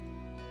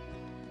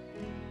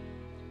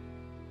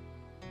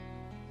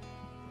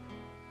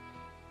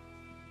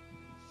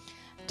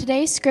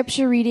Today's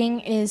scripture reading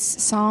is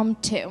Psalm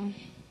 2.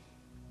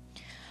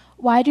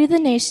 Why do the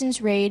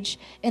nations rage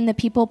and the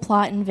people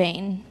plot in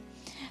vain?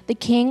 The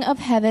King of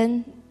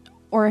heaven,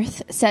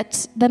 earth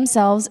sets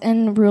themselves,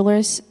 and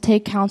rulers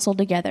take counsel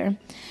together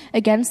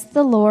against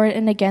the Lord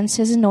and against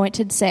his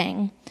anointed,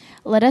 saying,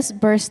 Let us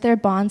burst their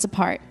bonds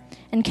apart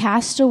and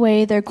cast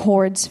away their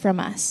cords from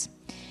us.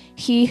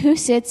 He who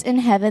sits in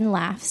heaven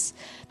laughs.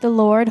 The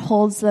Lord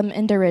holds them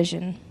in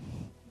derision.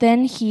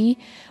 Then he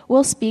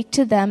will speak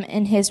to them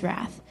in his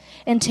wrath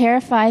and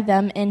terrify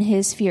them in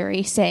his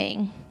fury,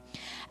 saying,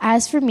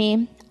 As for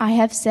me, I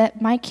have set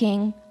my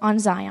king on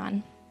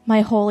Zion,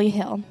 my holy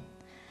hill.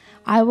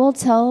 I will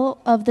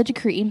tell of the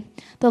decree,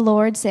 the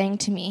Lord saying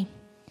to me,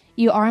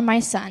 You are my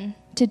son.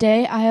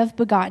 Today I have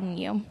begotten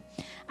you.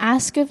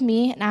 Ask of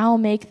me, and I will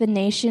make the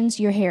nations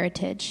your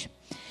heritage,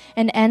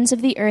 and ends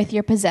of the earth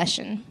your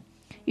possession.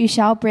 You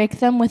shall break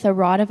them with a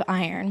rod of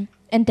iron,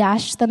 and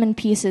dash them in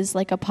pieces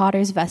like a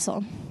potter's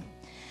vessel.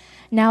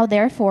 Now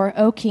therefore,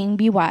 O king,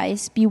 be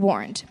wise, be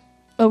warned.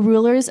 O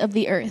rulers of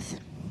the earth,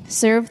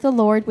 serve the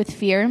Lord with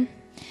fear,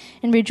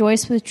 and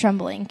rejoice with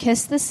trembling.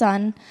 Kiss the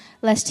Son,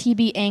 lest he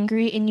be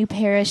angry and you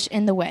perish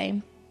in the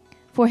way,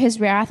 for his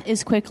wrath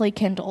is quickly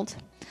kindled.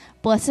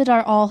 Blessed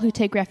are all who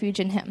take refuge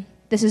in him.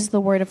 This is the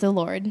word of the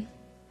Lord.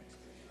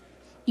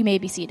 You may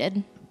be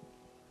seated.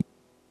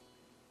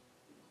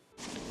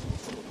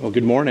 Well,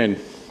 good morning.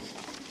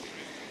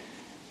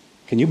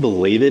 Can you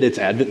believe it? It's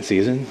Advent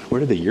season. Where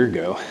did the year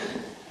go?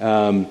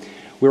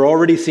 We're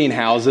already seeing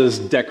houses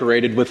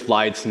decorated with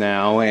lights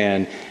now,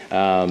 and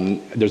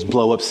there's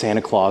blow-up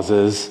Santa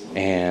Clauses,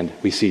 and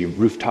we see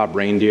rooftop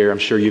reindeer. I'm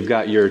sure you've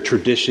got your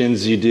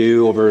traditions you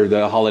do over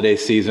the holiday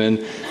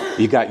season.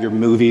 You've got your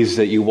movies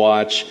that you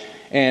watch,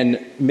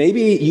 and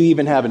maybe you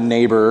even have a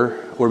neighbor,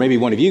 or maybe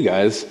one of you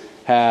guys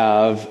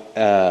have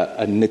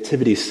a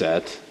nativity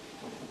set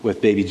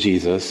with baby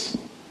Jesus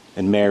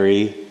and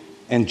Mary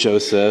and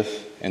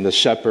Joseph and the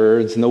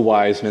shepherds and the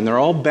wise men. They're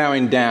all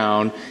bowing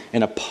down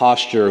in a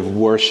posture of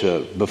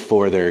worship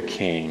before their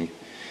king.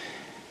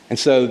 And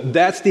so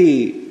that's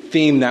the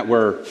theme that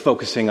we're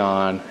focusing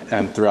on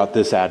throughout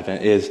this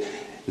Advent, is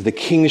the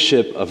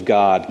kingship of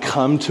God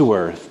come to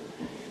earth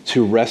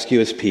to rescue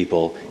his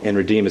people and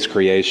redeem his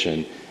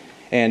creation.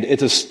 And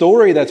it's a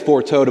story that's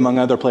foretold, among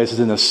other places,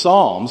 in the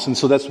Psalms, and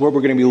so that's what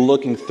we're going to be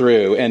looking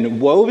through.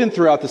 And woven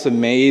throughout this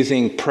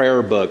amazing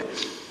prayer book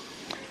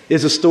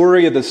is a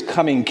story of this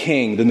coming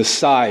king, the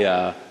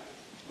Messiah,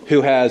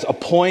 who has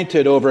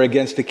appointed over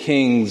against the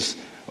kings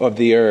of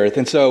the earth.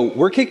 And so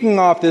we're kicking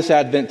off this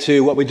Advent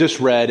to what we just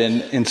read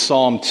in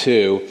Psalm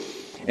 2.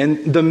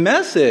 And the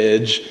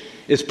message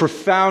is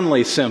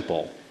profoundly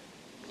simple.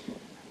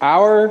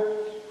 Our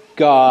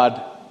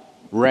God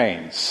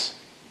reigns.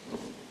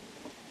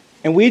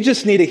 And we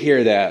just need to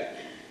hear that.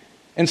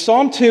 And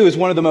Psalm 2 is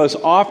one of the most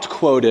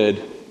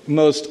oft-quoted,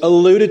 most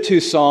alluded to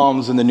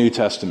Psalms in the New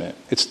Testament.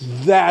 It's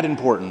that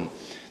important.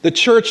 The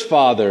church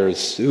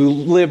fathers who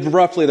lived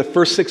roughly the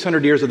first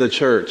 600 years of the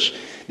church,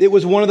 it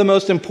was one of the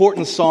most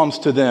important Psalms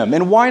to them.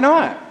 And why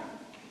not?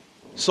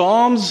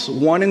 Psalms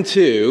 1 and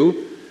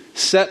 2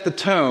 set the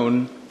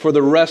tone for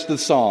the rest of the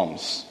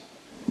Psalms.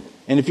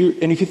 And if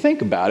you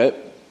think about it,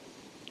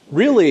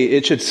 really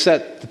it should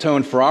set the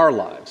tone for our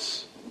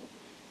lives.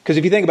 Because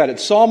if you think about it,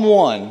 Psalm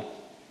 1,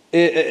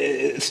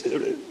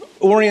 it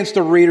orients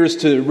the readers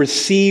to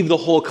receive the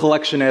whole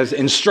collection as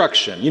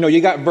instruction. You know,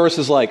 you got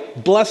verses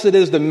like, Blessed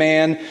is the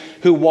man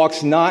who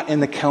walks not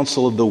in the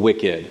counsel of the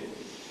wicked.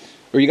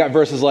 Or you got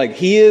verses like,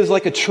 He is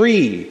like a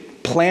tree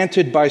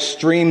planted by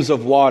streams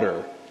of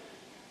water.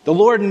 The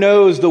Lord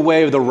knows the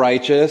way of the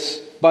righteous,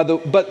 but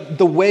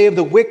the way of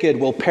the wicked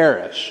will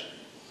perish.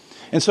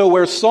 And so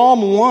where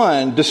Psalm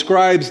 1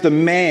 describes the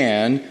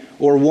man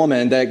or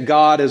woman that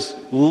God is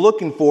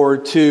looking for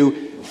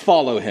to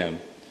follow him,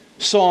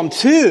 Psalm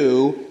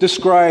 2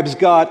 describes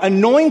God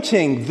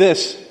anointing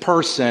this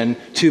person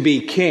to be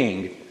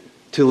king,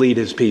 to lead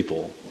his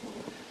people.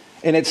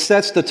 And it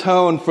sets the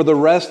tone for the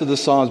rest of the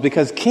Psalms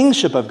because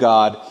kingship of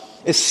God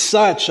is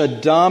such a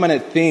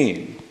dominant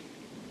theme.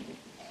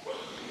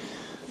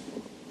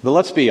 But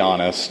let's be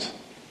honest,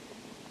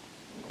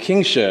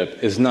 kingship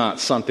is not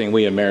something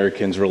we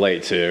Americans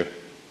relate to.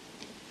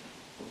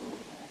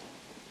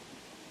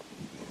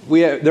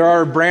 There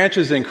are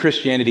branches in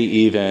Christianity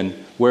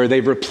even where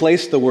they've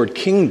replaced the word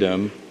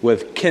kingdom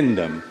with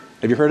kingdom.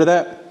 Have you heard of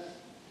that?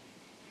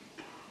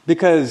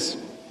 Because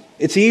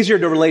it's easier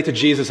to relate to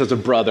Jesus as a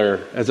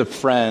brother, as a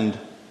friend,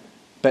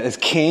 but as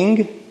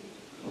king?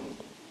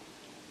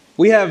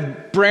 We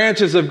have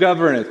branches of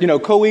government,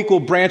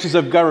 co-equal branches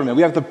of government.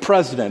 We have the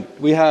president,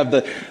 we have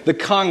the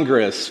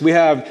Congress, we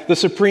have the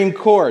Supreme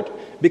Court,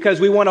 because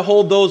we want to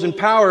hold those in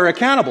power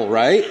accountable,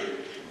 right?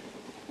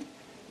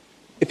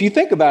 If you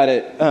think about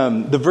it,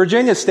 the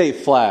Virginia state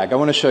flag, I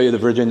want to show you the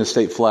Virginia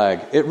state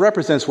flag. It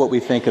represents what we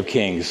think of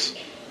kings.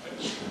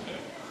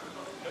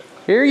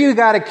 Here you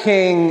got a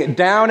king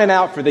down and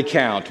out for the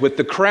count with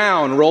the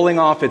crown rolling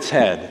off its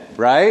head,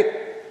 right?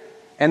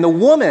 And the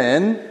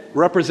woman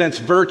represents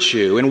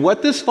virtue. And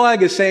what this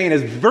flag is saying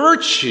is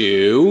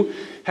virtue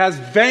has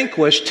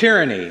vanquished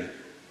tyranny.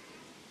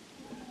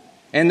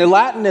 And the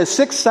Latin is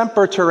sic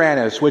semper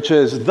tyrannis, which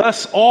is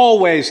thus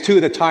always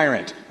to the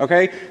tyrant.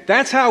 Okay?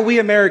 That's how we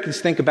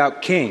Americans think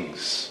about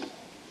kings.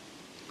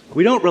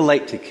 We don't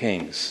relate to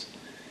kings.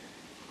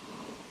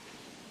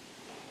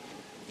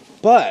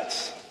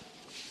 But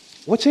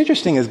what's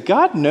interesting is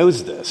God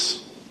knows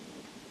this.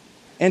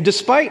 And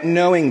despite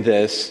knowing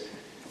this,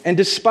 and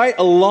despite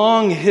a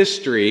long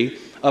history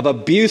of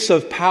abuse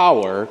of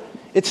power,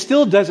 it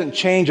still doesn't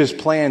change his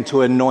plan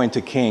to anoint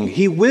a king.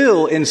 He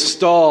will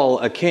install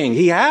a king.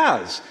 He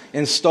has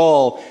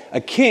installed a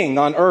king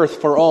on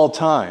earth for all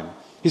time.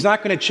 He's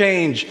not going to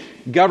change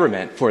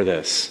government for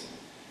this.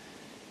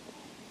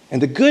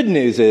 And the good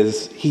news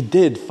is he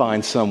did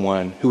find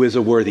someone who is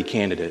a worthy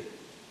candidate.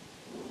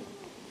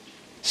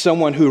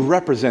 Someone who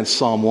represents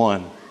Psalm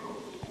 1.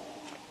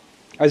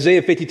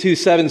 Isaiah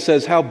 52:7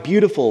 says, "How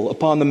beautiful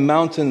upon the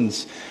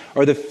mountains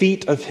are the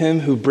feet of him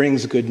who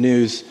brings good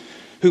news,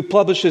 who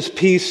publishes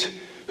peace,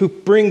 who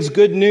brings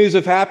good news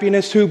of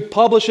happiness, who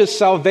publishes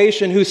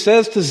salvation, who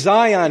says to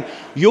Zion,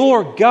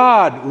 your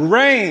God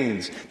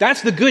reigns."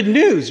 That's the good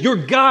news. Your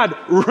God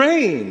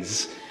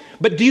reigns.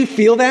 But do you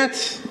feel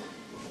that?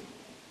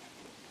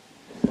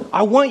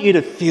 I want you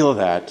to feel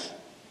that.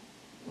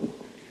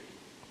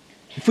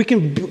 If we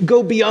can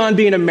go beyond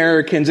being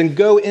Americans and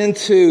go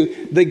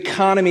into the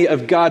economy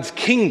of God's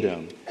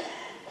kingdom,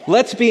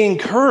 let's be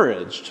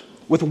encouraged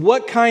with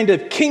what kind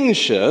of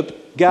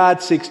kingship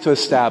God seeks to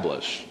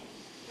establish.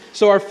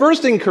 So our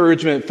first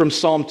encouragement from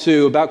Psalm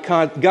 2 about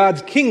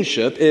God's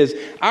kingship is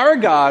our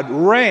God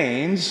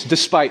reigns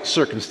despite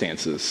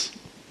circumstances.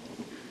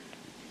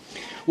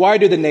 Why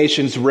do the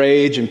nations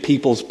rage and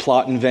peoples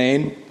plot in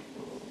vain?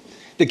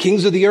 The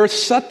kings of the earth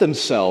set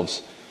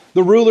themselves.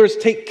 The rulers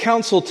take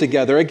counsel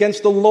together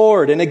against the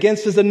Lord and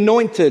against his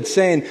anointed,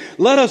 saying,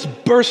 "Let us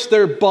burst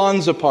their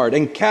bonds apart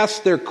and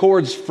cast their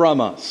cords from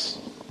us."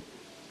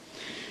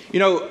 You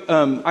know,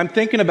 I'm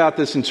thinking about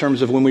this in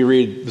terms of when we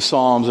read the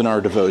Psalms in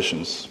our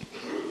devotions.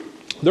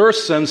 There are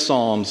some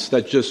Psalms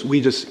that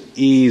we just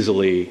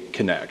easily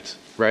connect,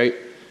 right?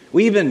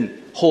 We even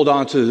hold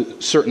on to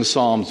certain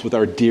Psalms with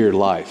our dear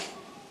life,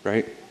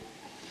 right?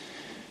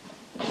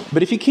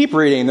 But if you keep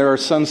reading, there are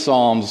some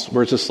Psalms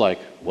where it's just like,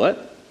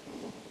 what?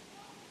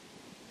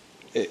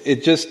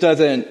 It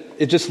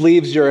just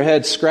leaves your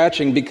head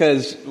scratching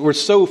because we're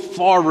so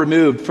far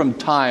removed from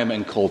time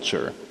and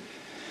culture.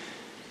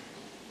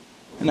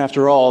 And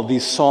after all,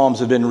 these Psalms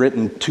have been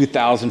written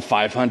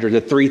 2,500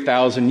 to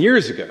 3,000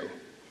 years ago.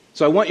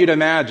 So I want you to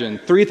imagine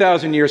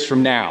 3,000 years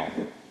from now.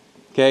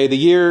 Okay,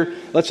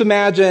 let's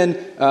imagine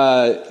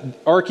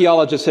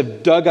archaeologists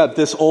have dug up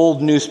this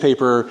old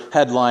newspaper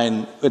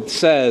headline. It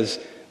says,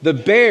 the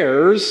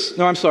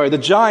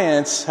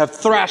giants have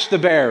thrashed the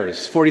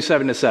bears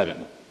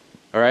 47-7.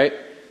 All right?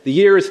 The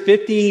year is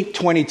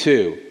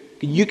 5022.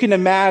 You can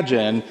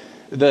imagine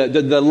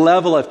the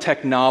level of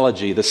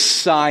technology, the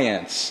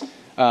science,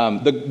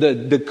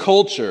 the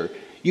culture.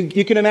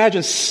 You can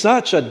imagine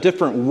such a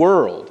different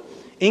world.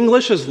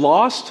 English is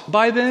lost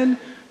by then,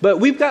 but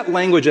we've got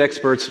language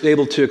experts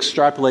able to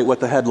extrapolate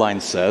what the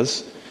headline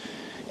says.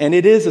 And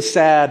it is a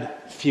sad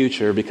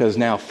future because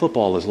now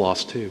football is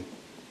lost too.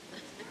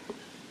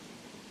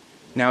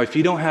 Now, if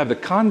you don't have the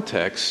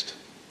context,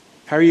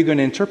 how are you going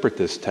to interpret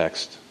this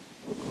text?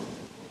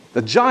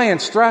 The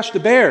giants thrashed the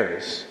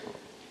bears.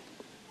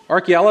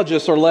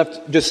 Archaeologists are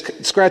left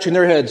just scratching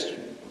their heads.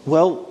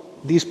 Well,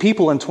 these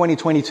people in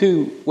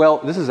 2022,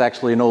 this is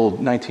actually an old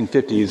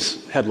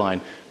 1950s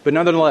headline, but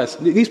nonetheless,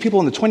 these people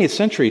in the 20th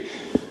century,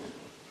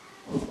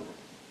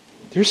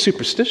 they're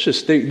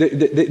superstitious.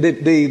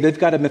 They've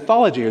got a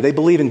mythology, or they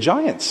believe in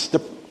giants.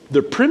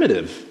 They're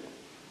primitive.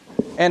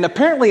 And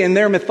apparently in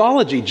their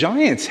mythology,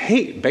 giants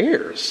hate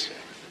bears.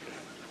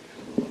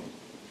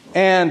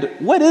 And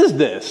what is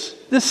this?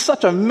 This is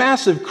such a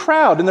massive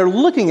crowd, and they're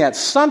looking at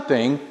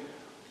something.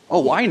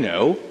 Oh, I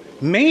know.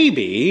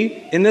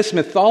 Maybe in this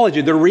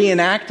mythology, they're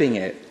reenacting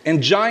it,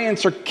 and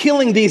giants are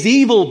killing these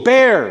evil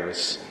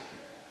bears.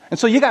 And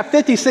so you got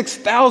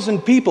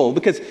 56,000 people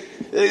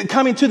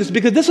coming to this,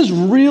 because this is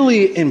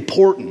really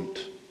important.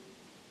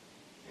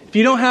 If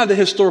you don't have the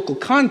historical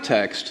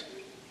context,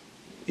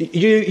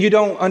 you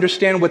don't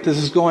understand what this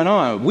is going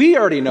on. We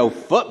already know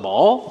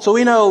football, so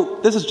we know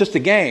this is just a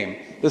game.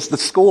 This is the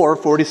score,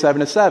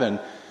 47-7.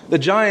 The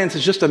Giants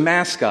is just a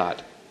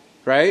mascot,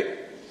 right?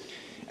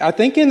 I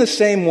think in the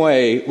same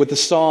way with the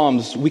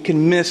Psalms, we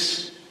can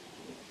miss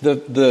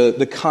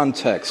the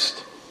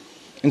context.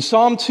 And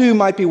Psalm 2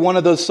 might be one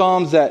of those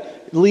Psalms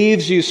that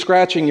leaves you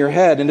scratching your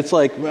head, and it's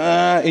like,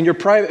 in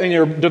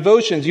your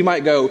devotions, you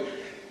might go,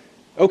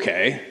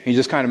 okay. You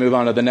just kind of move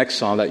on to the next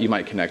Psalm that you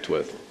might connect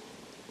with.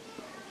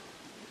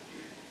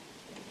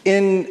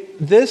 In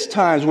this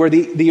times where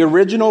the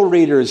original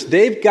readers,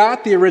 they've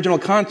got the original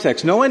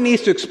context. No one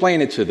needs to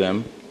explain it to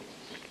them.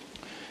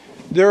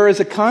 There is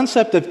a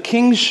concept of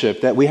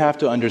kingship that we have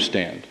to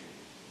understand.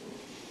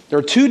 There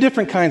are two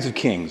different kinds of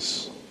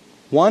kings.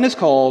 One is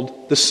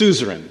called the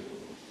suzerain.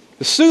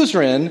 The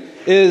suzerain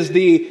is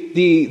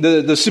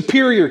the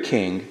superior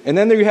king, and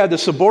then there you have the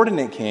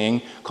subordinate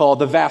king called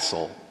the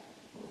vassal.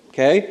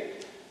 Okay?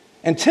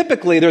 And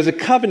typically there's a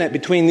covenant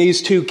between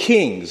these two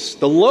kings.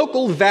 The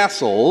local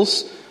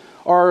vassals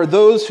are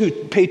those who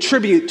pay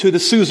tribute to the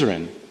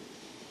suzerain.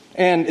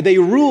 And they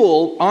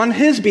rule on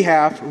his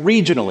behalf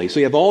regionally. So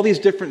you have all these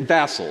different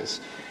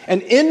vassals.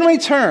 And in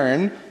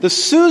return, the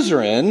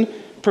suzerain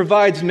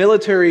provides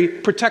military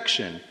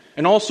protection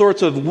and all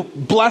sorts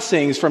of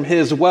blessings from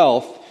his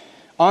wealth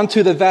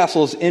onto the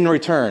vassals in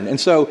return. And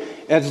so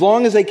as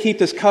long as they keep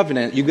this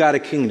covenant, you got a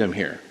kingdom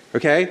here.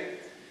 Okay?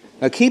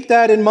 Now keep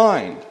that in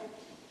mind.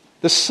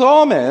 The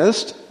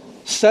psalmist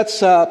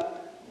sets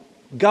up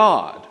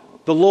God,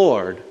 the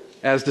Lord,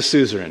 as the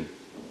suzerain.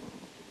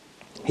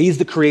 He's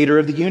the creator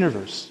of the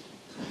universe.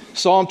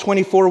 Psalm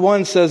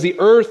 24:1 says, "The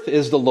earth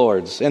is the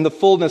Lord's, and the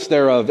fullness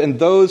thereof, and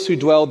those who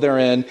dwell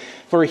therein,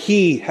 for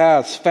he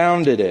has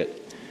founded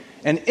it."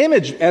 And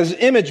as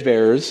image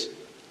bearers,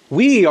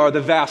 we are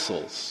the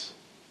vassals.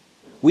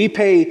 We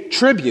pay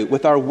tribute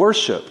with our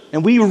worship,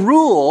 and we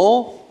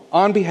rule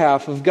on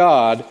behalf of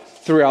God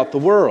throughout the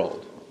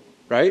world,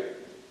 right?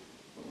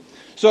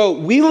 So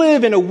we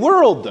live in a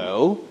world,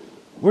 though,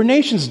 where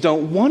nations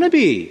don't want to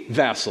be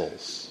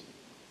vassals.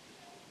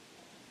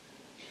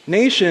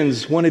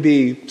 Nations want to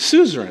be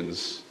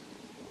suzerains.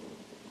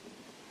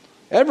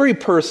 Every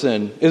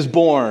person is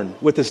born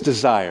with this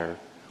desire.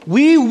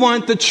 We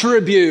want the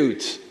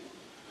tribute.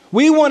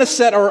 We want to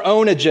set our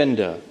own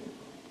agenda.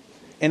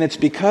 And it's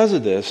because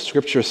of this,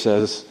 Scripture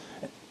says,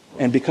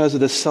 and because of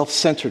this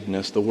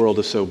self-centeredness, the world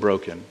is so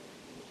broken.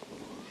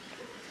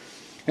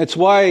 It's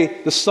why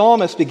the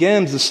psalmist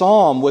begins the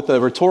psalm with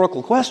a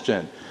rhetorical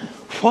question.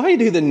 Why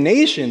do the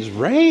nations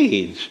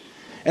rage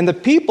and the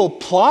people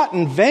plot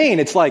in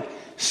vain? It's like,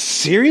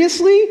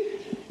 seriously?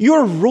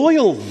 You're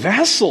royal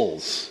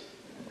vassals.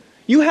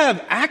 You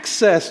have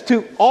access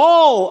to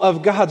all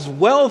of God's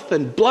wealth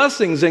and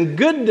blessings and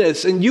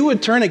goodness, and you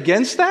would turn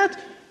against that?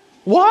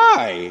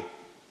 Why?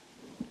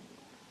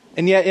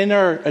 And yet in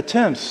our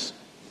attempts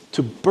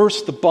to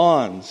burst the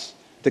bonds,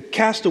 to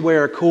cast away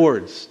our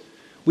cords,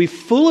 we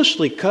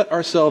foolishly cut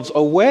ourselves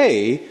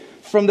away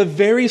from the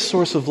very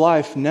source of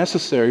life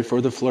necessary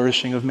for the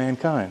flourishing of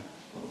mankind.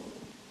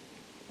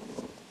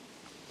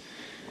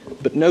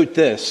 But note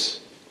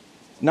this,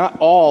 not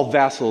all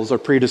vassals are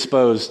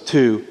predisposed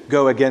to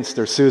go against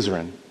their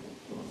suzerain.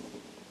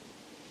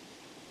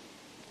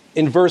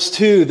 In verse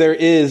 2, there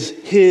is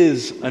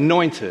his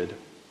anointed.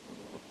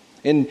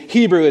 In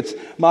Hebrew, it's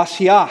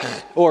Mashiach,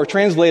 or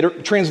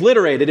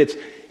transliterated, it's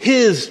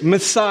his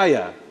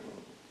Messiah.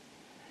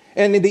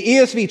 And the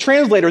ESV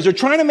translators are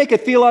trying to make a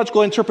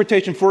theological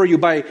interpretation for you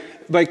by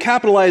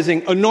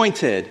capitalizing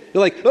anointed. They're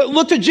like,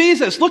 look to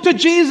Jesus, look to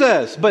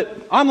Jesus.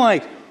 But I'm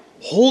like,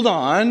 hold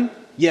on,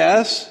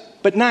 yes,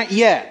 but not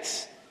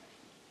yet.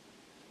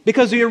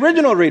 Because the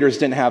original readers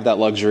didn't have that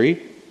luxury.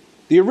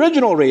 The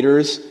original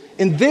readers,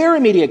 in their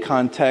immediate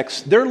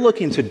context, they're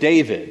looking to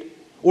David,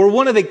 or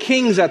one of the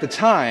kings at the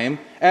time,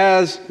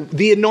 as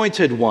the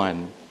anointed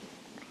one.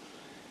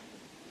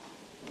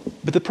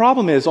 But the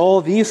problem is, all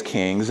these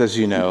kings, as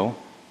you know,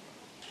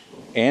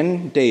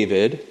 and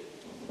David,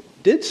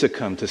 did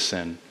succumb to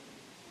sin,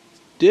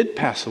 did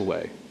pass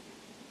away.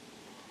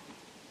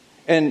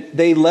 And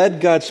they led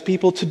God's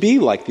people to be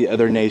like the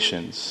other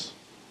nations.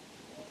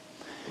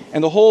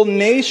 And the whole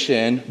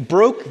nation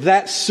broke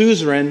that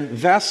suzerain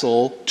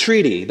vassal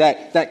treaty,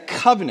 that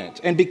covenant.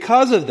 And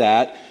because of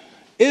that,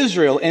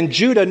 Israel and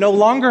Judah no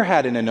longer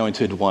had an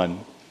anointed one.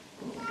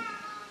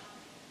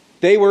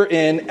 They were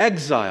in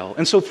exile.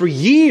 And so for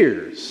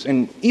years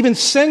and even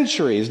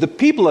centuries, the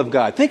people of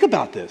God, think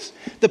about this,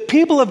 the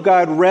people of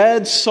God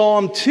read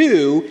Psalm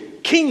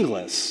 2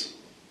 kingless.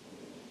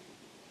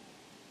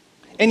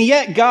 And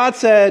yet God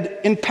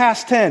said in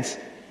past tense,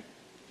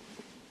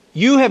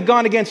 you have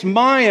gone against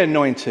my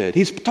anointed.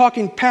 He's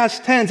talking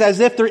past tense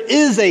as if there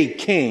is a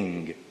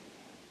king.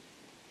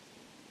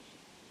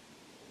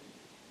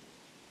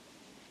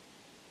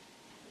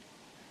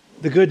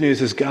 The good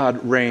news is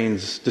God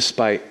reigns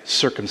despite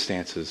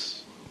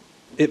circumstances.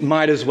 It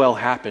might as well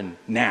happen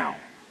now.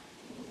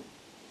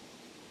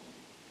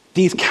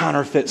 These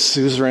counterfeit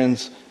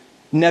suzerains,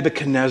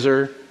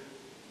 Nebuchadnezzar,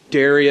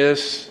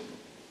 Darius,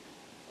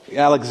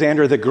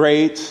 Alexander the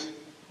Great,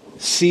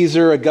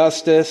 Caesar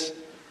Augustus,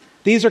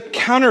 these are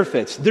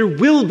counterfeits. There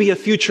will be a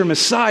future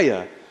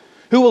Messiah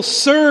who will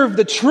serve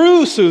the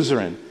true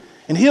suzerain,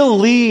 and he'll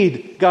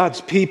lead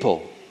God's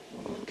people.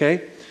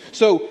 Okay?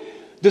 So,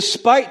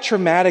 despite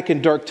traumatic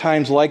and dark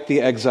times like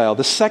the exile,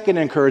 the second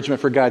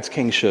encouragement for God's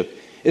kingship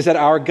is that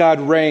our God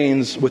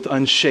reigns with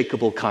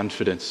unshakable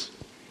confidence.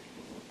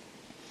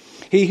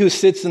 He who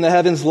sits in the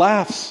heavens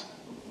laughs.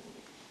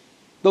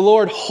 The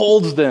Lord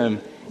holds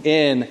them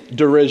in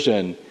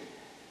derision.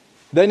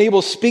 Then he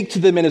will speak to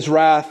them in his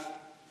wrath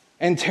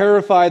and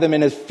terrify them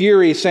in his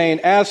fury, saying,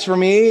 as for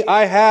me,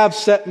 I have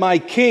set my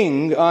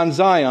king on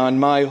Zion,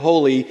 my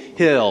holy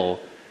hill.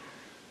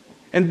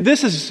 And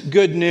this is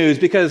good news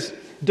because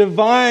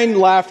divine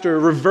laughter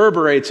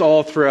reverberates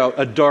all throughout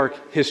a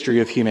dark history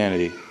of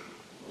humanity.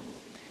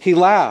 He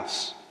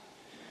laughs.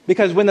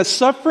 Because when the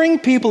suffering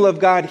people of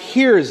God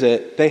hears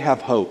it, they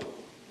have hope.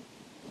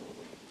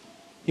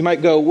 You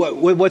might go,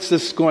 what's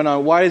this going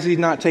on? Why is he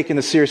not taking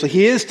this seriously?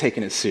 He is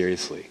taking it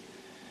seriously.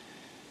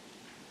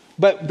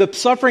 But the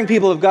suffering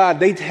people of God,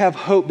 they have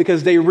hope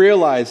because they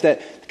realize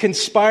that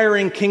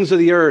conspiring kings of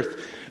the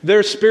earth,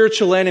 their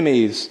spiritual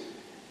enemies,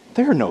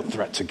 they're no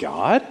threat to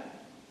God.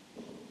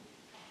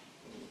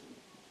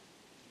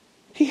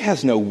 He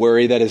has no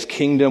worry that his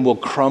kingdom will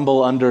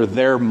crumble under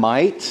their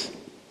might.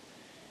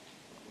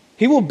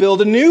 He will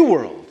build a new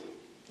world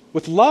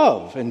with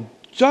love and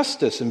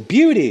justice and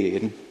beauty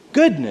and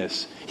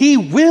goodness. He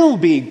will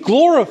be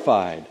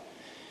glorified.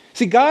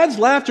 See, God's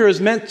laughter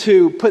is meant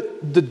to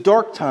put the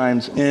dark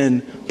times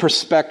in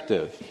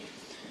perspective.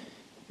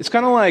 It's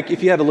kind of like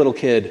if you had a little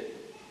kid,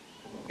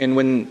 and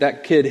when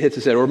that kid hits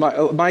his head, or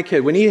my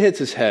kid, when he hits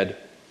his head,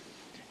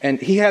 and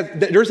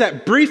there's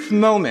that brief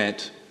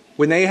moment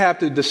when they have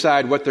to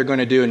decide what they're going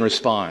to do in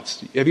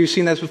response. Have you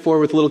seen this before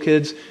with little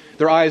kids?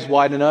 Their eyes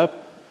widen up.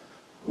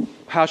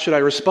 How should I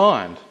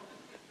respond?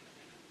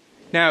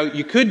 Now,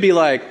 you could be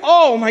like,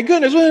 oh my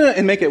goodness,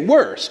 and make it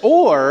worse.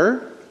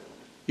 Or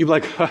you'd be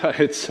like,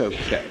 it's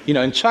okay,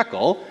 and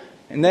chuckle.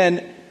 And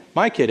then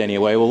my kid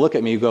anyway will look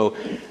at me and go,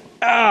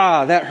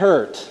 that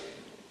hurt.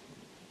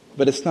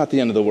 But it's not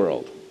the end of the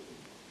world.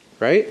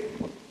 Right?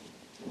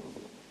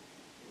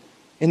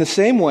 In the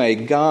same way,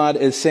 God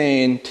is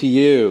saying to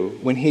you,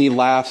 when he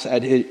laughs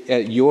at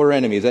your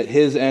enemies, at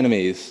his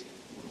enemies,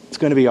 it's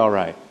going to be all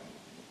right.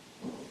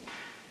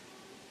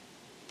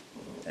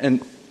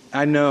 And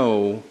I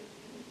know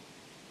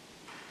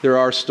there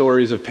are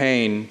stories of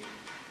pain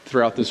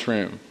throughout this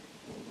room.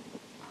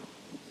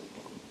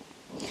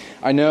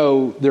 I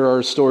know there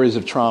are stories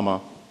of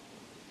trauma,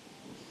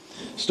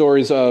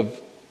 stories of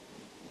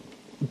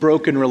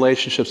broken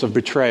relationships, of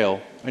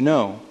betrayal. I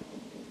know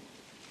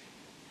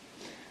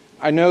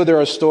there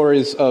are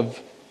stories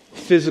of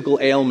physical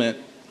ailment.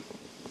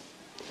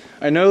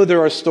 I know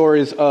there are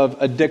stories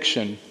of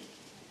addiction.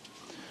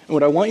 And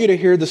what I want you to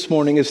hear this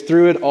morning is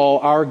through it all,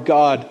 our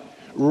God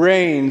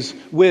reigns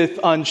with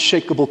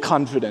unshakable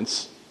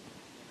confidence.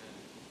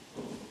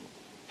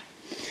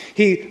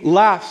 He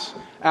laughs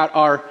at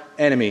our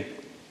enemy.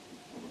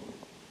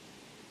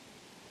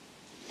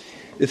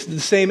 It's the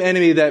same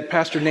enemy that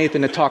Pastor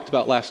Nathan had talked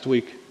about last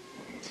week.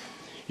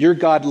 Your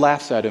God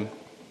laughs at him.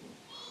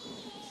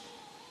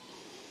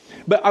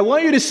 But I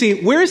want you to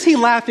see, where is he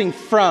laughing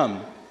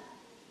from?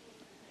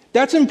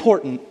 That's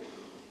important.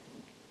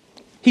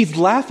 He's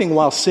laughing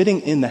while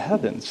sitting in the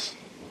heavens.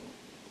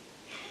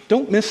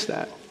 Don't miss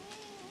that.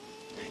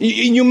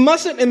 You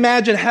mustn't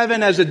imagine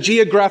heaven as a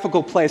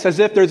geographical place, as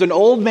if there's an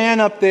old man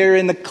up there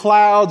in the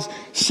clouds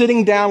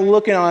sitting down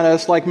looking on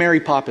us like Mary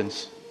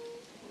Poppins.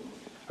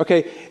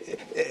 Okay,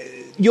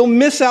 you'll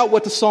miss out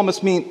what the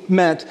psalmist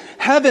meant.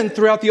 Heaven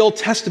throughout the Old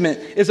Testament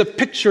is a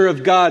picture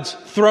of God's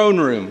throne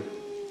room.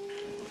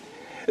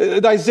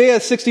 Isaiah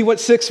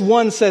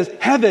 66:1 says,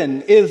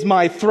 heaven is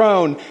my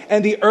throne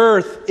and the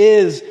earth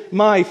is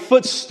my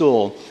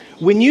footstool.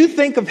 When you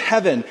think of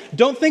heaven,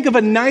 don't think of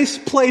a nice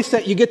place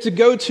that you get to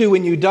go to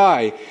when you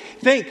die.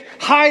 Think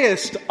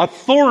highest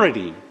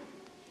authority.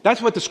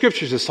 That's what the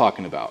scriptures is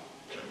talking about.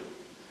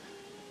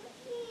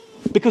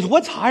 Because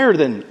what's higher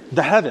than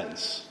the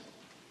heavens?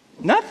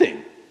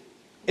 Nothing.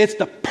 It's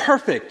the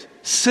perfect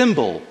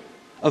symbol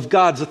of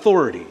God's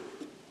authority.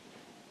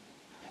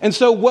 And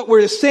so what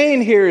we're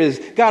saying here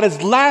is God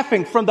is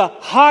laughing from the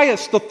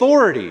highest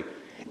authority.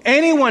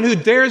 Anyone who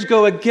dares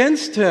go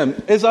against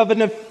him is of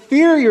an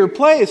inferior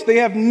place. They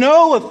have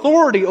no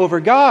authority over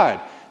God.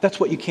 That's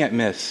what you can't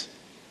miss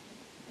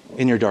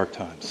in your dark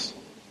times.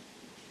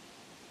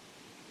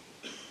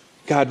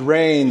 God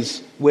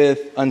reigns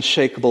with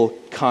unshakable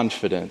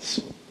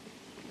confidence.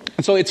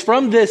 And so it's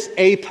from this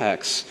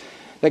apex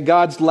that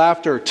God's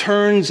laughter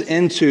turns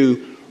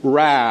into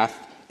wrath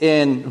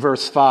in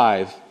verse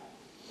 5.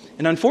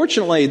 And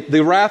unfortunately,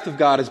 the wrath of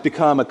God has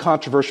become a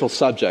controversial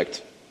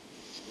subject.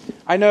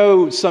 I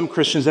know some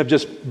Christians have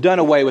just done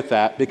away with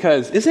that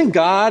because isn't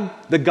God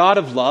the God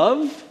of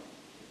love?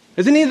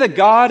 Isn't he the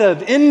God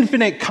of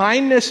infinite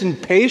kindness and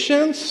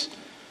patience?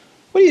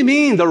 What do you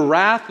mean, the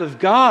wrath of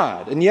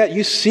God? And yet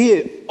you see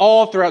it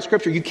all throughout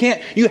Scripture.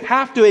 You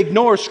have to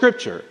ignore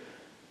Scripture,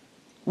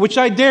 which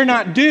I dare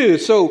not do.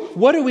 So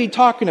what are we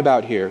talking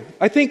about here?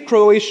 I think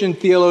Croatian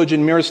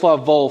theologian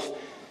Miroslav Volf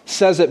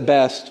says it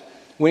best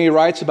when he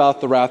writes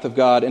about the wrath of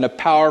God in a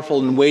powerful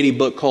and weighty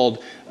book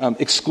called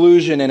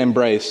Exclusion and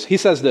Embrace. He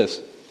says this: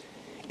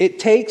 it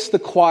takes the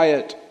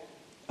quiet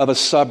of a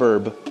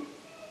suburb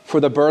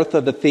for the birth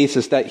of the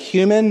thesis that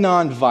human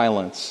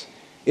nonviolence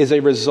is a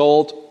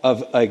result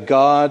of a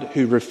God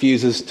who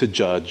refuses to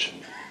judge.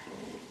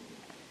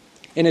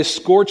 In his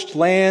scorched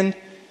land,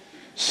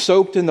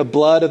 soaked in the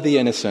blood of the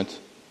innocent,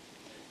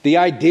 the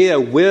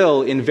idea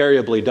will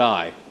invariably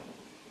die,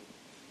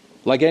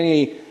 like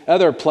any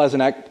other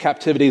pleasant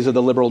captivities of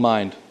the liberal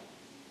mind.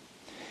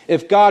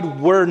 If God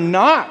were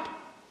not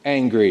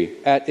angry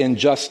at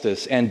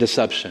injustice and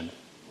deception,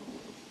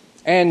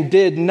 and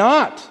did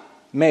not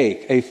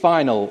make a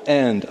final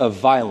end of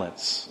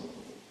violence,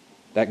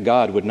 that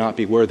God would not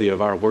be worthy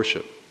of our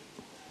worship.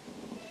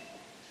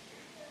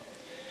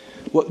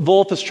 What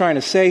Wolf is trying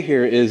to say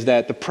here is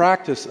that the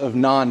practice of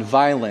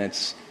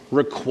nonviolence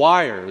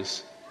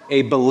requires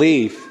a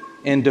belief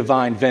in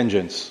divine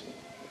vengeance.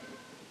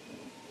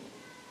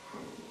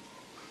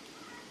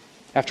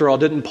 After all,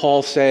 didn't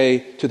Paul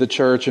say to the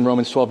church in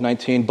Romans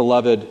 12:19,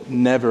 "Beloved,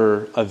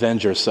 never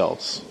avenge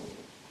yourselves,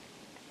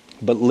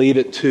 but leave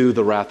it to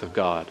the wrath of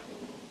God.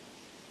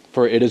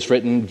 For it is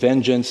written,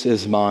 vengeance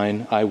is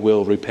mine, I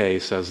will repay,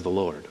 says the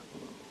Lord."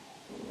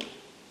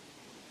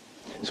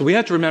 So we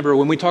have to remember,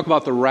 when we talk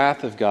about the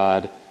wrath of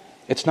God,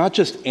 it's not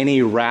just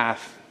any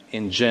wrath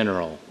in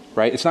general,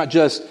 right? It's not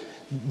just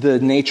the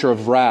nature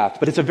of wrath,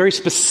 but it's a very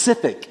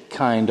specific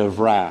kind of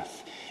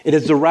wrath. It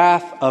is the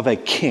wrath of a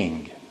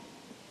king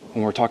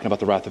when we're talking about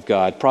the wrath of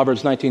God.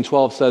 Proverbs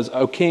 19:12 says,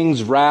 "A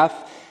king's wrath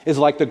is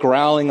like the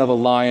growling of a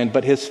lion,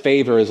 but his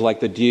favor is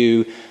like the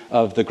dew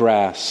of the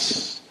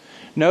grass."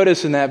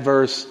 Notice in that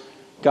verse,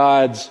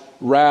 God's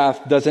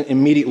wrath doesn't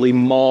immediately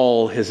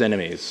maul his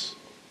enemies.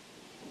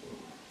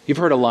 You've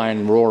heard a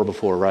lion roar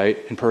before, right?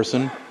 In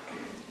person.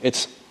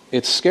 It's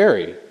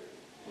scary.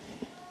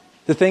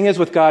 The thing is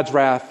with God's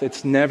wrath,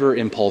 it's never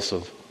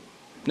impulsive.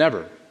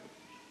 Never.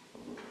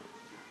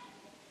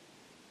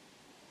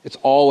 It's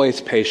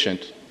always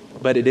patient,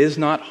 but it is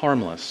not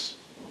harmless.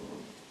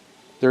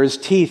 There is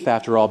teeth,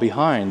 after all,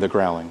 behind the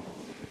growling.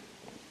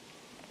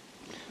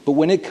 But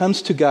when it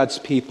comes to God's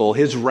people,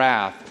 his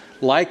wrath,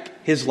 like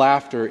his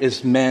laughter,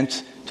 is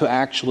meant to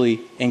actually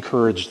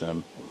encourage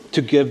them,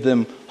 to give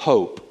them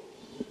hope.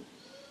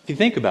 If you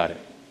think about it,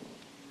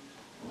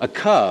 a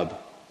cub,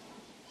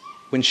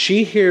 when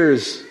she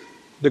hears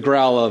the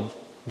growl of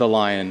the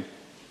lion,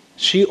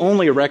 she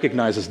only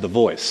recognizes the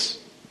voice.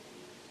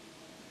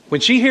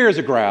 When she hears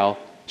a growl,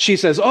 she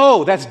says,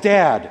 "Oh, that's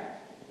Dad."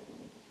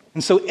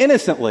 And so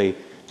innocently,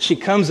 she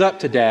comes up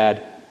to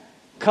Dad,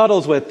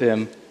 cuddles with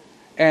him,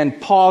 and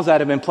paws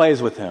at him and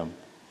plays with him.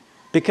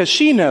 Because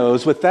she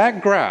knows with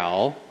that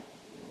growl,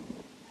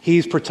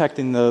 he's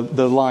protecting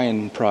the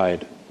lion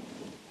pride.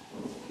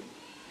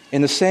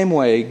 In the same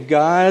way,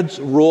 God's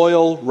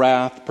royal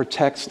wrath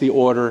protects the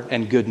order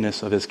and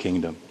goodness of his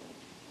kingdom.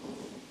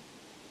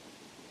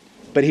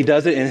 But he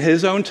does it in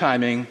his own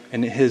timing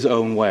and in his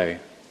own way.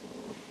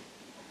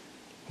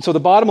 So the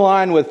bottom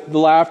line with the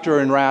laughter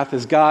and wrath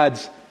is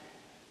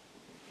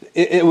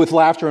with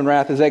laughter and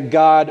wrath is that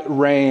God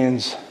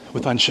reigns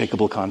with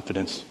unshakable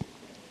confidence.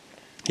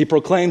 He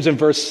proclaims in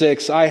verse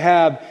 6, "I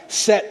have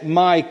set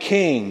my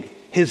king,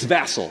 his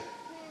vassal,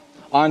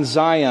 on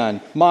Zion,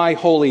 my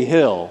holy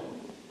hill."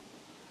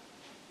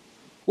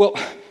 Well,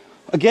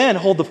 again,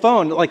 hold the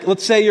phone. Like,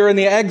 let's say you're in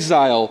the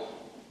exile.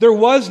 There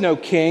was no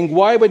king.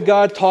 Why would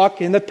God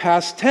talk in the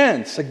past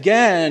tense?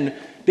 Again,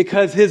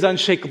 because his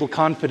unshakable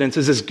confidence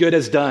is as good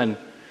as done.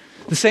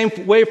 The same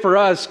way for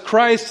us,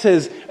 Christ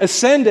has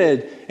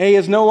ascended and he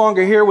is no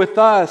longer here with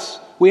us.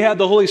 We have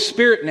the Holy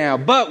Spirit now,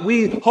 but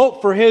we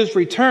hope for his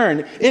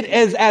return. It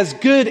is as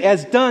good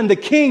as done. The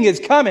king is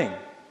coming.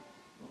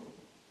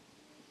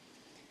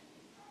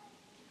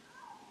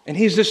 And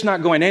he's just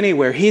not going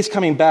anywhere. He's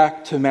coming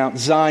back to Mount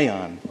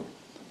Zion.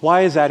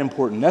 Why is that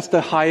important? That's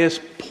the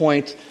highest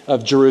point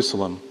of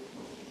Jerusalem.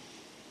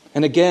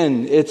 And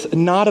again, it's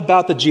not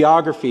about the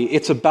geography.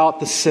 It's about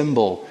the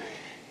symbol.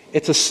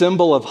 It's a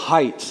symbol of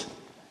height.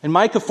 And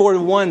Micah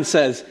 4:1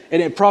 says,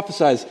 and it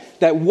prophesies,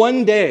 that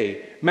one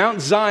day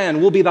Mount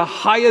Zion will be the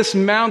highest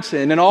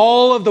mountain in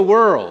all of the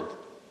world.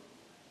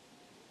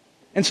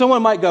 And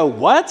someone might go,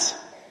 what?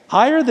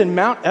 Higher than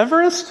Mount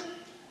Everest?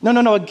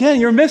 No. Again,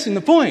 you're missing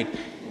the point.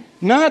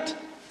 Not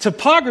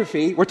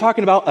topography. We're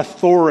talking about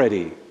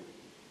authority.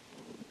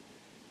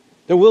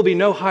 There will be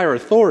no higher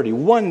authority.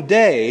 One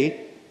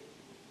day,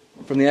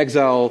 from the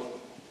exile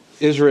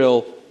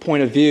Israel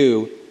point of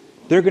view,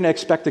 they're going to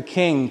expect the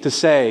king to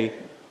say,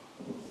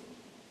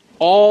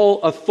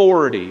 all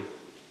authority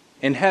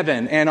in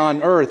heaven and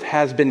on earth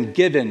has been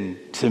given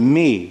to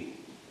me.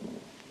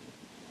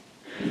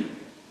 And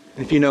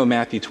if you know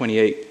Matthew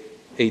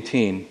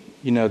 28:18,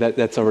 you know that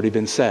that's already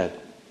been said.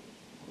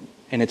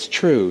 And it's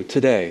true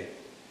today.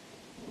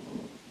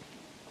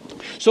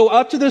 So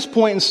up to this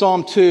point in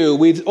Psalm 2,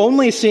 we've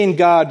only seen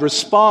God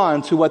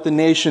respond to what the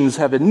nations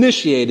have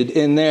initiated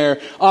in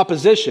their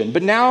opposition.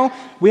 But now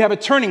we have a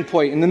turning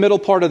point in the middle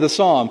part of the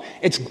psalm.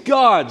 It's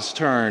God's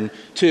turn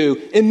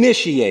to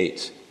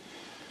initiate.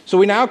 So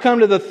we now come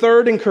to the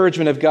third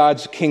encouragement of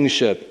God's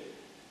kingship.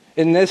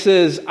 And this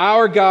is,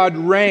 our God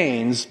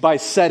reigns by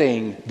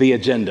setting the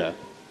agenda.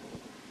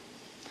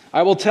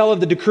 I will tell of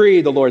the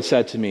decree, the Lord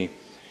said to me.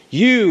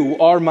 You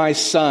are my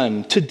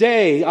son.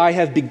 Today I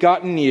have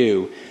begotten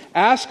you.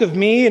 Ask of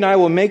me, and I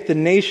will make the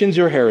nations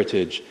your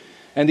heritage,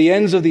 and the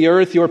ends of the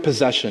earth your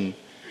possession.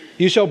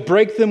 You shall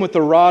break them with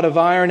the rod of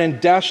iron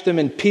and dash them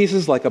in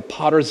pieces like a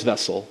potter's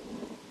vessel.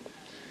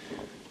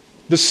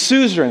 The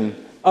suzerain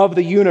of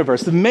the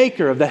universe, the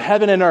maker of the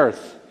heaven and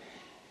earth,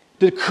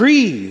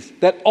 decrees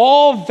that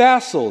all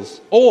vassals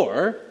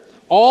or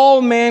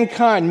all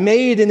mankind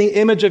made in the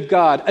image of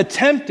God,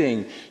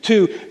 attempting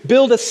to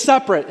build a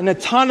separate and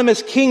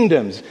autonomous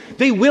kingdoms,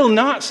 they will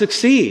not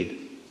succeed.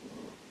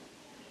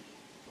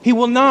 He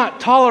will not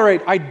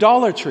tolerate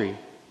idolatry.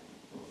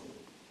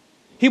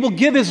 He will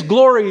give his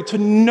glory to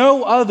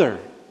no other.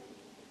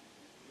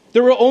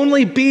 There will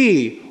only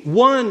be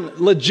one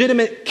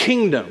legitimate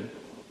kingdom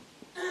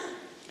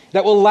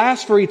that will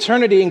last for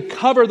eternity and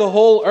cover the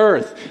whole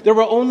earth. There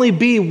will only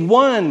be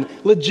one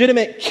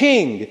legitimate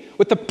king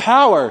with the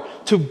power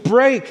to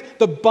break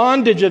the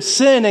bondage of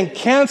sin and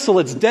cancel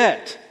its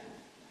debt.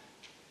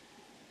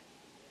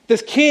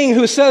 This king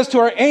who says to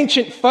our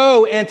ancient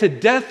foe and to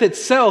death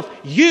itself,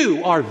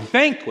 "You are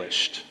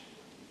vanquished."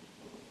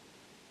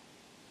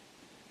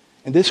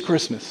 And this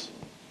Christmas,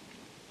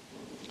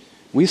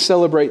 we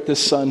celebrate this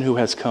Son who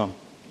has come.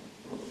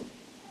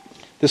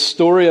 The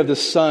story of the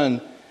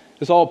Son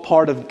is all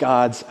part of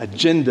God's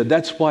agenda.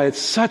 That's why it's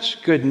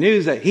such good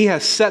news that He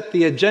has set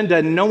the agenda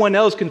and no one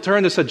else can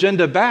turn this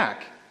agenda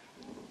back.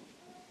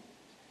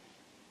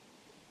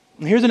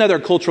 And here's another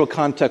cultural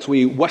context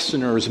we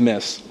Westerners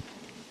miss.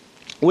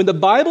 When the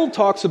Bible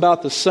talks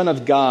about the Son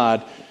of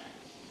God,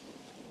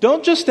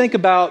 don't just think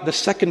about the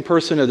second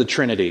person of the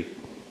Trinity.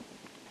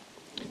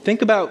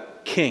 Think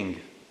about King.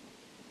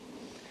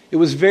 It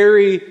was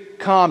very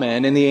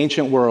common in the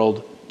ancient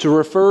world to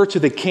refer to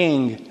the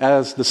king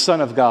as the Son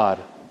of God,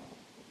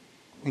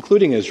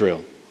 including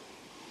Israel.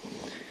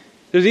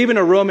 There's even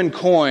a Roman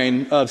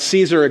coin of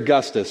Caesar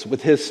Augustus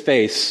with his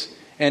face.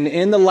 And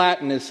in the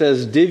Latin, it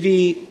says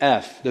Divi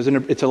F.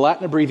 It's a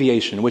Latin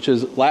abbreviation, which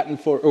is Latin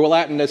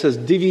that says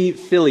Divi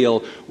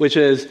Filial, which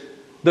is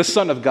the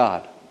Son of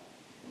God.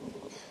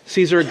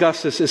 Caesar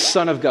Augustus is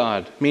Son of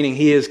God, meaning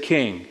he is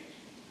king.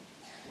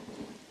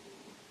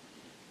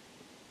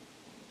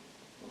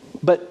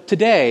 But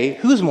today,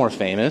 who's more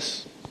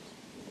famous?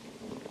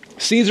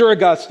 Caesar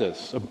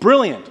Augustus, a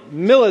brilliant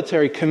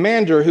military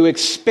commander who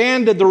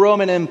expanded the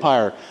Roman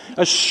Empire,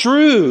 a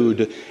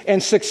shrewd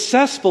and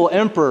successful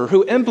emperor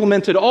who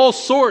implemented all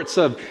sorts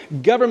of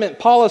government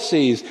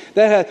policies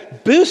that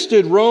had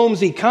boosted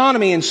Rome's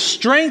economy and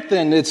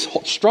strengthened its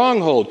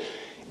stronghold.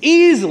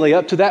 Easily,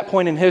 up to that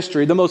point in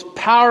history, the most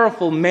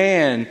powerful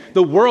man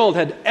the world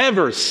had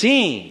ever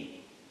seen.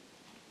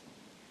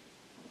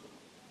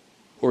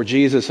 Or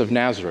Jesus of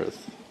Nazareth,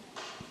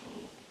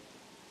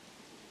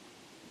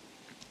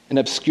 an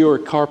obscure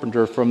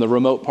carpenter from the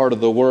remote part of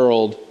the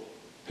world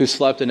who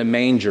slept in a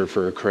manger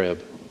for a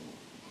crib.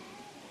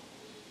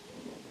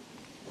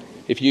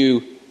 If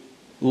you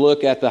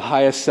look at the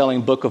highest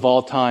selling book of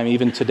all time,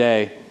 even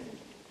today,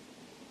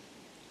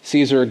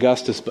 Caesar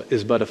Augustus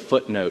is but a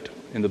footnote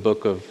in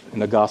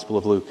the Gospel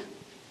of Luke.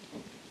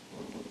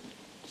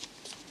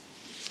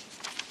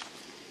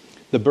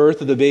 The birth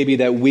of the baby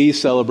that we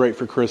celebrate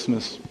for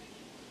Christmas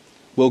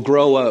will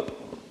grow up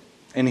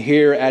and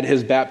hear at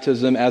his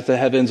baptism, as the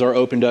heavens are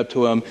opened up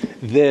to him,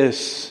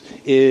 "This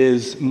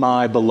is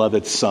my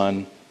beloved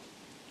Son,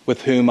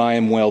 with whom I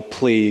am well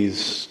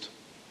pleased."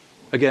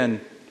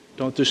 Again,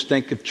 don't just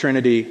think of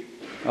Trinity,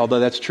 although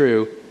that's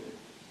true.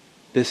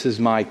 This is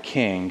my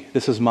king.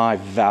 This is my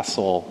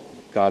vassal,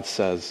 God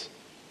says.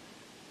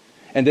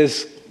 And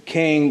this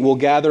king will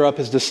gather up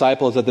his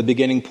disciples at the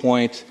beginning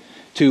point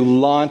to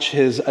launch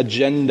his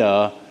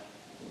agenda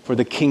for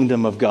the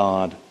kingdom of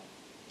God.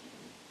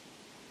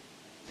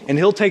 And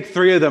he'll take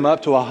 3 of them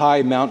up to a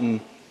high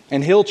mountain,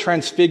 and he'll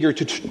transfigure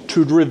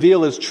to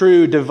reveal his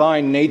true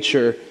divine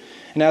nature.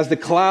 And as the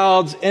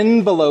clouds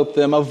envelope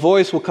them, a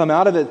voice will come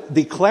out of it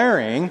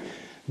declaring,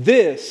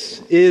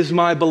 "This is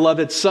my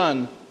beloved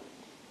Son,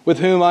 with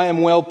whom I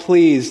am well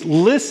pleased.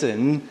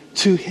 Listen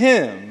to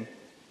him."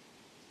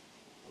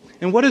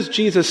 And what does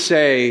Jesus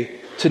say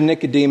to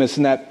Nicodemus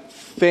in that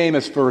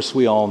famous verse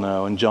we all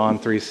know in John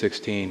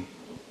 3:16?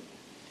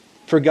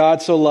 "For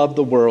God so loved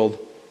the world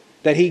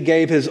that he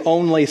gave his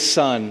only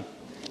Son,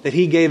 that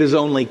he gave his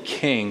only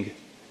King,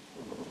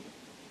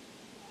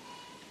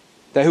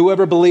 that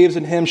whoever believes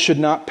in him should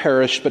not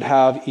perish but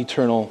have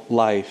eternal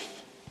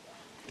life."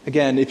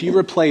 Again, if you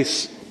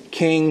replace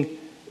king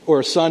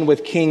or son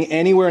with king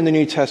anywhere in the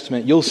New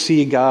Testament, you'll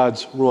see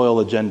God's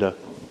royal agenda.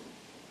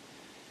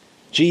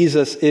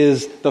 Jesus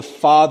is the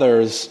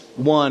Father's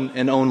one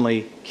and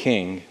only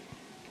King.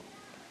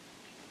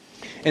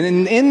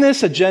 And in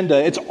this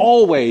agenda, it's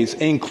always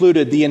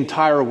included the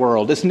entire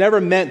world. It's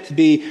never meant to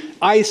be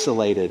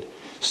isolated.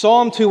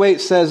 Psalm 2:8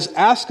 says,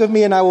 "Ask of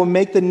me and I will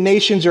make the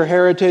nations your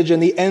heritage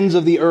and the ends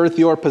of the earth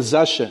your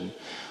possession."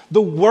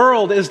 The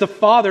world is the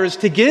Father's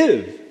to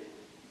give.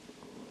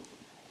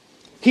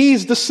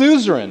 He's the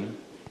suzerain.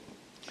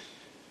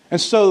 And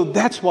so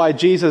that's why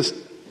Jesus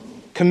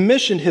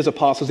commissioned his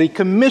apostles. He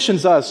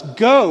commissions us,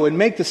 "Go and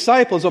make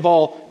disciples of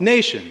all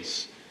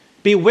nations.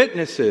 Be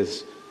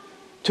witnesses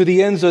to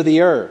the ends of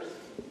the earth."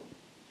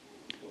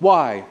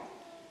 Why?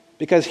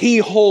 Because he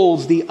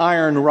holds the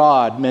iron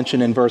rod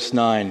mentioned in verse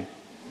 9.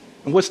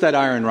 And what's that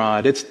iron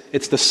rod?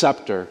 It's the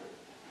scepter,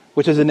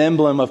 which is an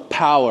emblem of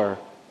power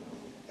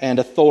and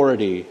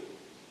authority.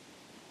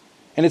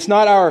 And it's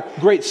not our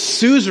great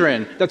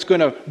suzerain that's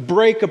going to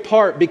break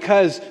apart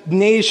because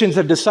nations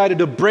have decided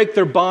to break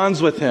their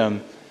bonds with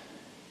him.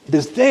 It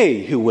is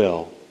they who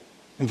will,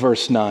 in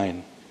verse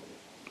 9.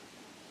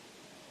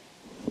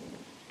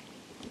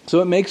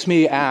 So it makes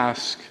me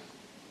ask,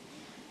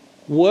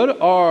 what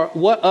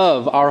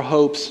of our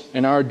hopes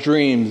and our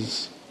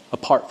dreams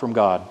apart from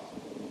God?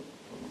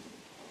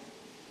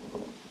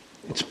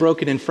 It's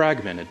broken and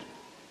fragmented.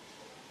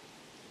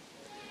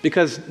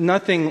 Because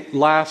nothing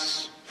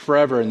lasts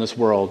forever in this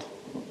world,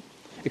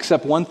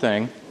 except one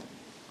thing,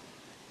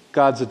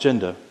 God's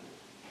agenda.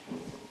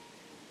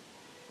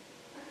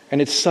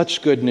 And it's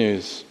such good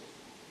news.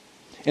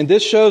 And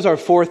this shows our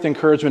fourth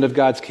encouragement of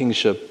God's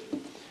kingship.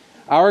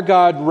 Our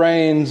God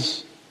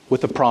reigns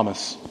with a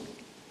promise.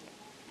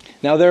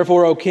 Now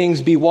therefore, O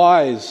kings, be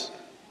wise.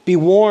 Be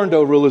warned,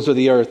 O rulers of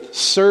the earth.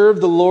 Serve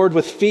the Lord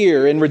with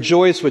fear and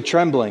rejoice with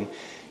trembling.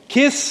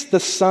 Kiss the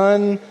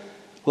Son,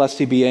 lest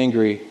he be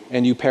angry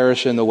and you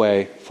perish in the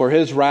way, for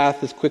his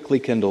wrath is quickly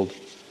kindled.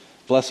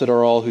 Blessed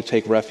are all who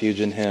take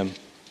refuge in him.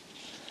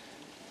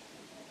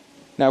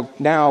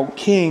 Now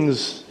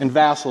kings and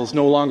vassals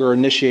no longer are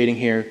initiating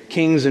here.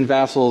 Kings and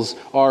vassals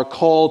are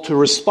called to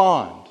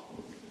respond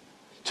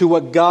to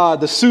what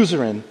God, the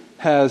suzerain,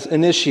 has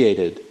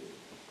initiated.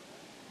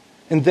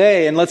 And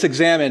let's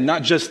examine,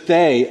 not just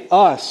they,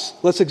 us,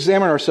 let's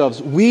examine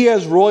ourselves. We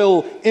as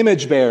royal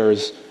image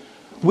bearers,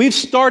 we've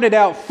started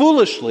out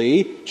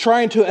foolishly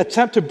trying to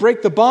attempt to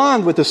break the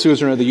bond with the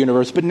suzerain of the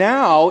universe. But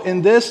now,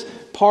 in this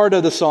part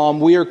of the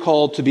psalm, we are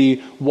called to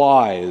be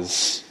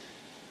wise.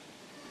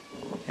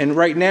 And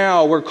right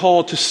now, we're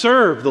called to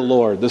serve the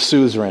Lord, the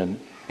suzerain,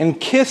 and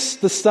kiss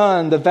the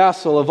Son, the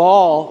vassal of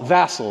all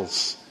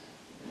vassals.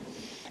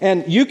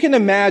 And you can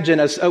imagine,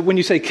 when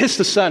you say kiss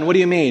the Son, what do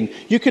you mean?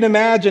 You can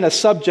imagine a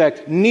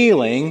subject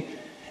kneeling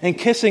and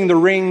kissing the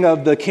ring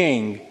of the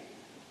king,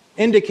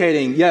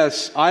 indicating,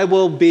 yes, I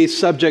will be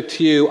subject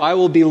to you. I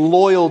will be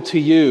loyal to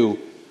you.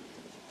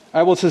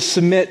 I will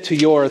submit to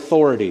your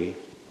authority.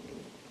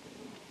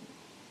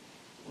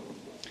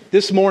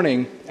 This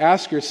morning,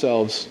 ask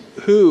yourselves,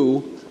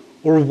 who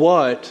or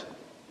what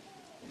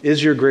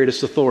is your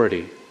greatest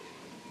authority?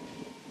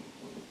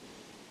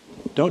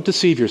 Don't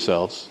deceive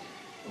yourselves.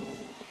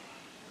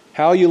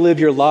 How you live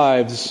your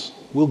lives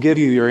will give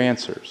you your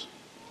answers.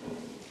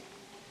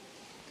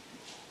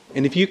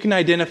 And if you can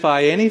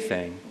identify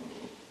anything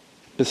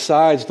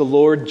besides the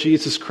Lord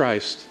Jesus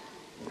Christ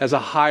as a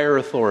higher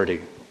authority,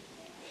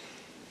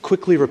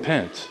 quickly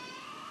repent.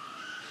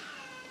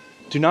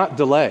 Do not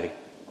delay.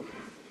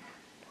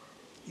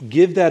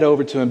 Give that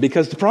over to him,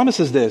 because the promise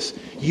is this: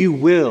 you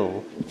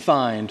will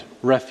find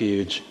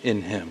refuge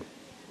in him.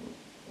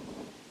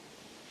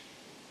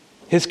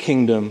 His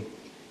kingdom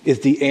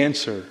is the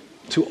answer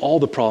to all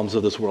the problems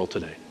of this world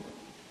today.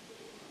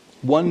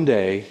 One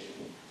day,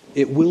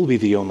 it will be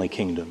the only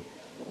kingdom.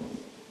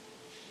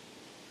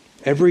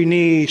 Every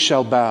knee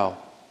shall bow,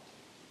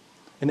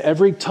 and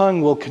every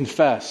tongue will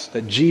confess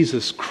that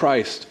Jesus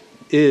Christ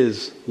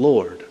is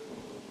Lord.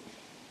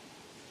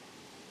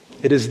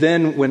 It is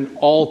then when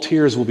all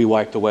tears will be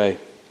wiped away,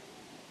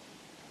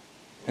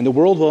 and the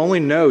world will only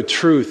know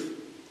truth,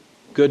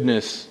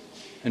 goodness,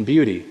 and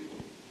beauty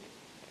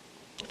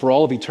for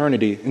all of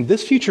eternity. And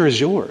this future is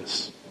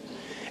yours.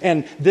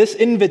 And this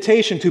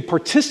invitation to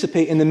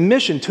participate in the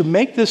mission to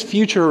make this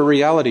future a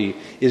reality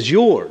is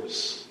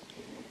yours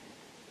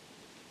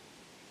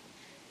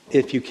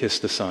if you kiss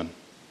the Son.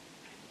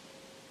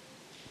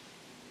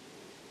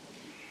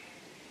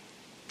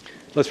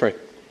 Let's pray.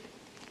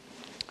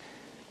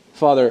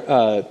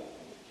 Father,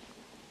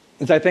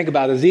 as I think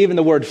about this, even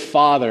the word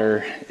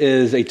father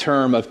is a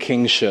term of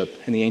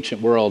kingship in the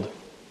ancient world.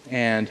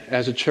 And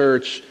as a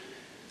church,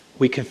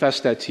 we confess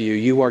that to you.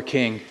 You are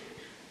king.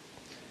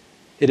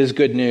 It is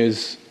good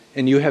news.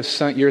 And you have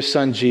sent your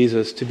Son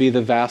Jesus to be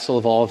the vassal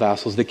of all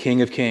vassals, the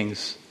King of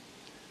kings.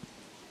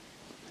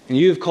 And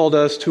you have called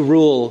us to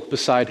rule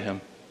beside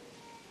him.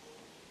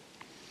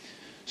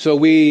 So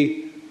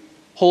we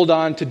hold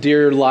on to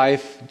dear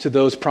life to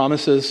those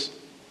promises,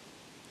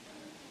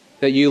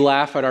 that you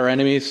laugh at our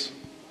enemies,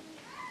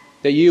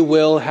 that you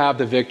will have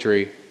the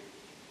victory.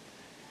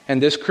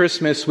 And this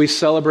Christmas, we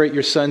celebrate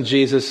your Son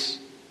Jesus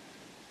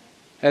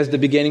as the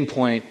beginning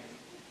point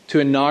to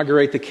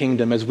inaugurate the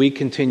kingdom as we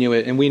continue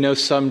it. And we know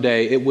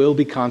someday it will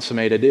be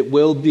consummated. It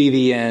will be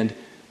the end.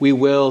 We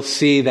will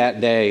see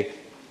that day.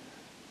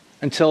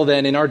 Until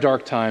then, in our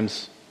dark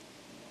times,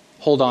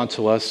 hold on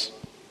to us.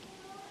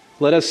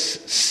 Let us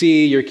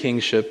see your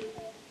kingship.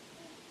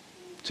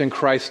 It's in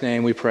Christ's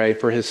name we pray,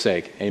 for his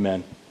sake.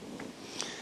 Amen.